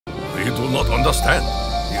You do not understand.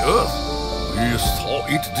 The Earth, we saw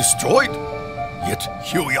it destroyed. Yet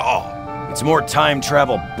here we are. It's more time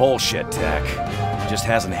travel bullshit, Tech. It just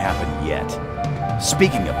hasn't happened yet.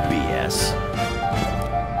 Speaking of BS...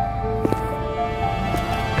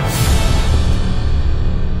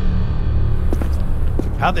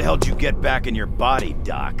 How the hell did you get back in your body,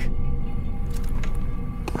 Doc?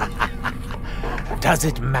 Does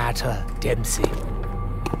it matter, Dempsey?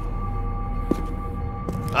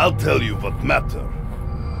 I'll tell you what matter.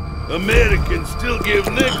 Americans still give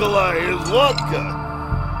Nikolai his vodka.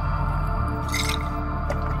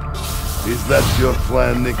 Is that your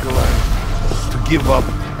plan, Nikolai? To give up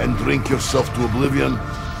and drink yourself to oblivion?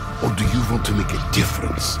 Or do you want to make a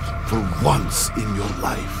difference for once in your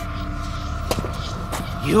life?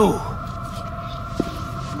 You!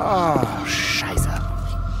 Oh, Scheiße.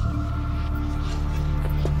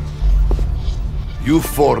 You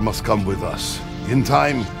four must come with us. In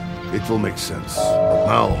time, it will make sense. But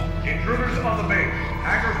now... Intruders on the base.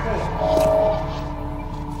 Hangar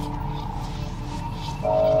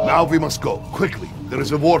 4. Now we must go, quickly. There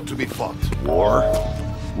is a war to be fought. War?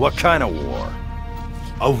 What kind of war?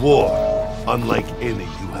 A war unlike any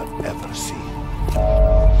you have ever seen.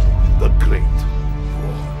 The Great